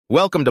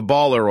Welcome to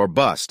Baller or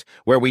Bust,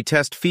 where we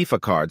test FIFA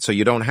cards so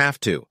you don't have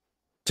to.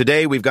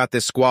 Today we've got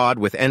this squad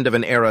with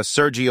end-of-an-era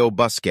Sergio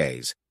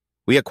Busquets.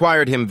 We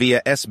acquired him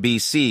via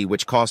SBC,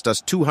 which cost us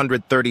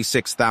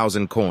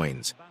 236,000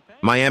 coins.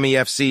 Miami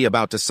FC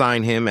about to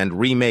sign him and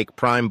remake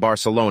Prime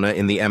Barcelona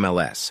in the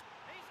MLS.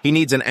 He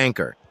needs an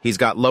anchor, he's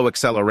got low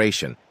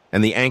acceleration,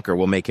 and the anchor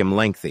will make him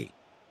lengthy.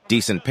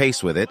 Decent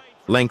pace with it,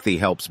 lengthy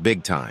helps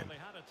big time.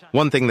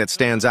 One thing that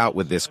stands out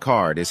with this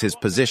card is his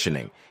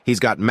positioning.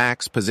 He's got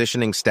max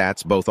positioning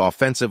stats both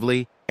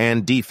offensively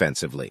and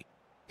defensively.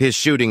 His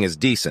shooting is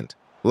decent,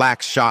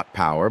 lacks shot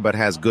power but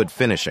has good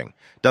finishing.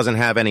 Doesn't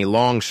have any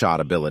long shot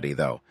ability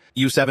though.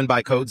 U7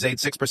 by codes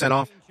 86%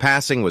 off.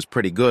 Passing was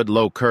pretty good,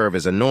 low curve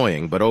is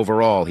annoying, but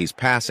overall his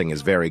passing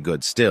is very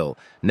good still,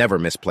 never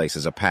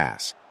misplaces a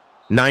pass.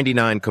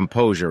 99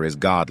 composure is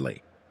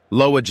godly.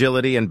 Low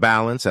agility and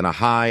balance and a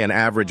high and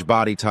average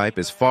body type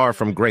is far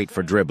from great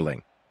for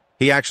dribbling.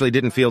 He actually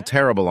didn't feel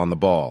terrible on the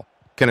ball.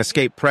 Can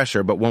escape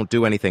pressure but won't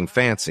do anything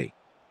fancy.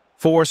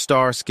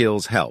 4-star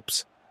skills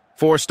helps.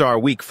 4-star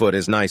weak foot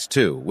is nice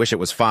too, wish it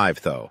was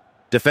 5 though.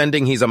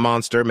 Defending he's a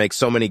monster, makes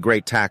so many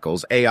great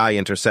tackles, AI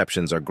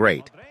interceptions are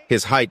great.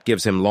 His height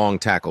gives him long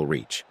tackle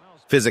reach.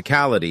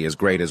 Physicality is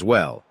great as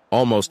well,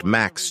 almost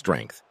max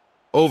strength.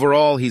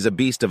 Overall he's a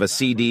beast of a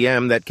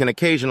CDM that can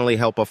occasionally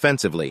help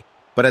offensively,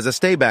 but as a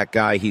stayback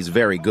guy he's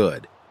very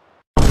good.